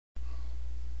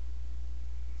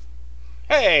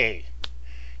Hey,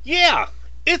 yeah,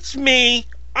 it's me.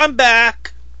 I'm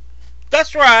back.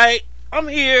 That's right. I'm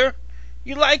here.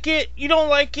 You like it? You don't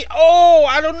like it? Oh,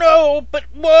 I don't know, but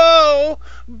whoa.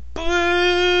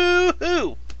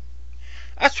 Boo-hoo.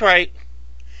 That's right.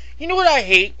 You know what I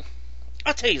hate?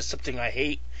 I'll tell you something I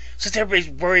hate. Since everybody's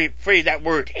afraid of that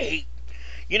word hate.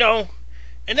 You know?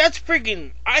 And that's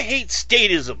friggin', I hate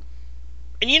statism.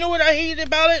 And you know what I hate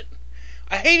about it?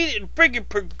 I hate it in friggin'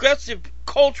 progressive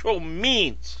cultural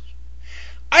means.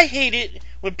 I hate it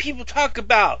when people talk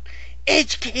about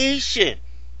education.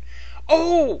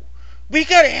 Oh, we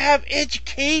gotta have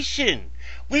education.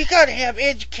 We gotta have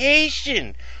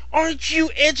education. Aren't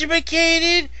you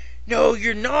educated? No,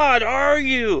 you're not, are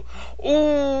you?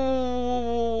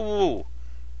 Ooh.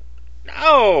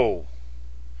 No.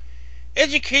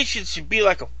 Education should be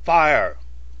like a fire.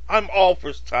 I'm all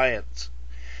for science.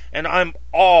 And I'm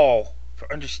all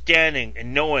for understanding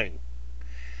and knowing.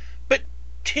 But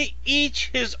to each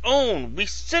his own. We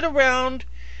sit around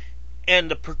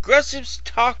and the progressives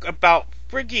talk about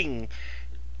frigging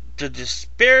the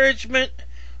disparagement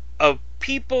of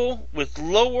people with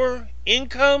lower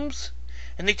incomes,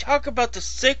 and they talk about the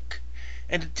sick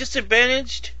and the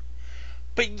disadvantaged.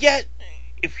 But yet,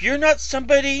 if you're not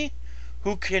somebody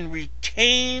who can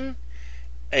retain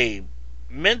a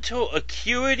mental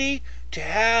acuity to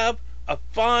have a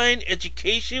fine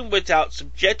education without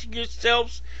subjecting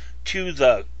yourselves to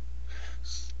the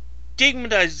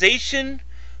stigmatization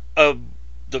of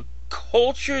the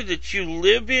culture that you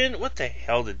live in. What the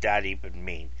hell did that even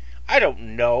mean? I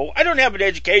don't know. I don't have an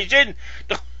education.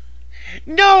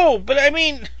 No, but I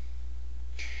mean,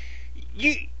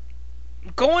 you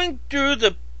going through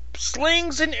the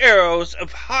slings and arrows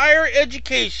of higher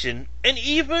education and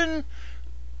even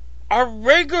our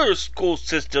regular school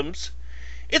systems,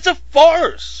 it's a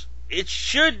farce. It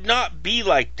should not be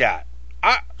like that.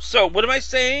 So what am I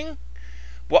saying?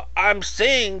 Well, I'm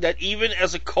saying that even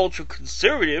as a cultural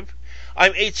conservative,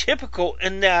 I'm atypical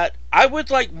in that I would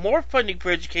like more funding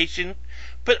for education,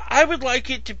 but I would like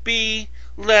it to be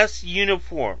less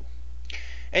uniform.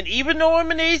 And even though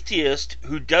I'm an atheist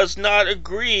who does not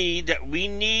agree that we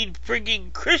need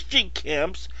frigging Christian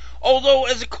camps, although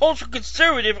as a cultural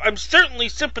conservative, I'm certainly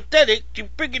sympathetic to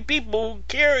friggin' people who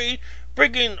carry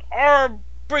friggin' our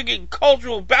friggin'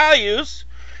 cultural values.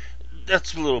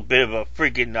 That's a little bit of a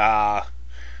friggin'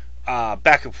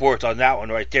 back and forth on that one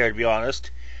right there, to be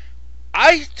honest.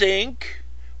 I think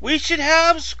we should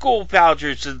have school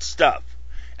vouchers and stuff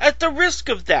at the risk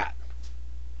of that.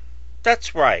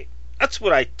 That's right. That's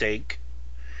what I think.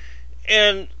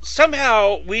 And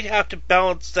somehow we'd have to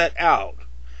balance that out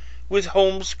with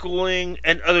homeschooling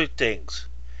and other things.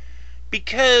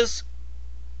 Because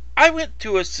I went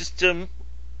through a system,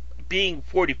 being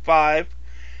 45,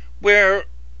 where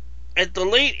at the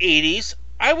late 80s,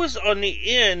 I was on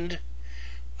the end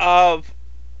of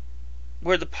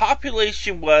where the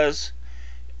population was,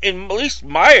 in at least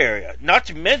my area, not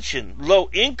to mention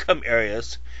low-income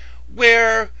areas,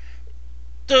 where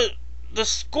the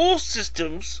school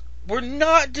systems were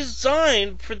not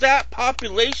designed for that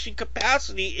population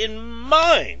capacity in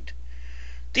mind.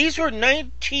 These were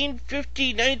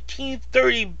 1950,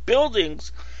 1930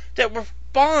 buildings that were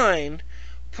fine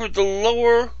for the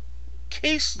lower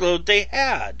caseload they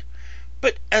had.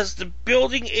 But as the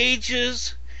building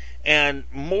ages and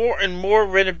more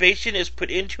renovation is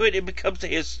put into it, it becomes a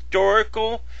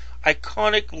historical,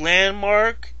 iconic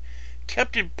landmark,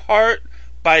 kept in part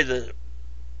by the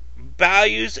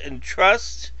values and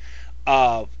trust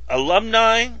of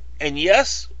alumni, and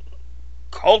yes,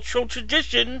 cultural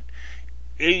tradition,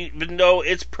 even though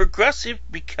it's progressive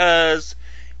because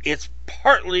it's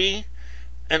partly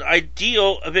an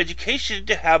ideal of education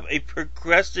to have a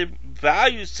progressive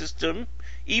value system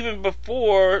even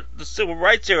before the civil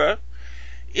rights era,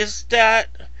 is that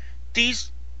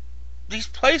these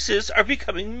places are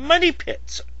becoming money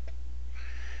pits.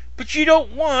 But you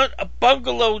don't want a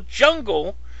bungalow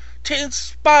jungle to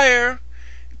inspire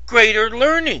greater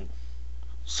learning.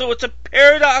 So it's a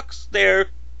paradox there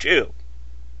too.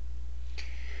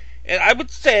 And I would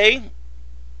say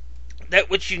that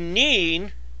what you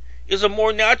need is a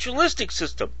more naturalistic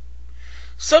system.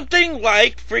 Something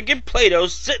like friggin' Plato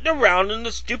sitting around in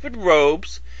the stupid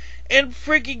robes, and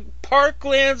friggin'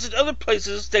 parklands and other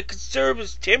places that could serve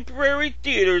as temporary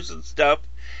theaters and stuff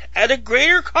at a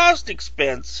greater cost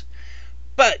expense,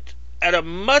 but at a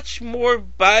much more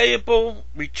valuable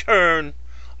return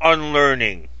on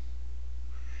learning.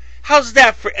 How's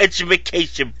that for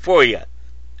education for you?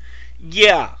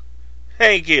 Yeah,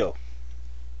 thank you.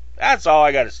 That's all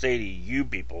I gotta say to you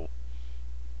people.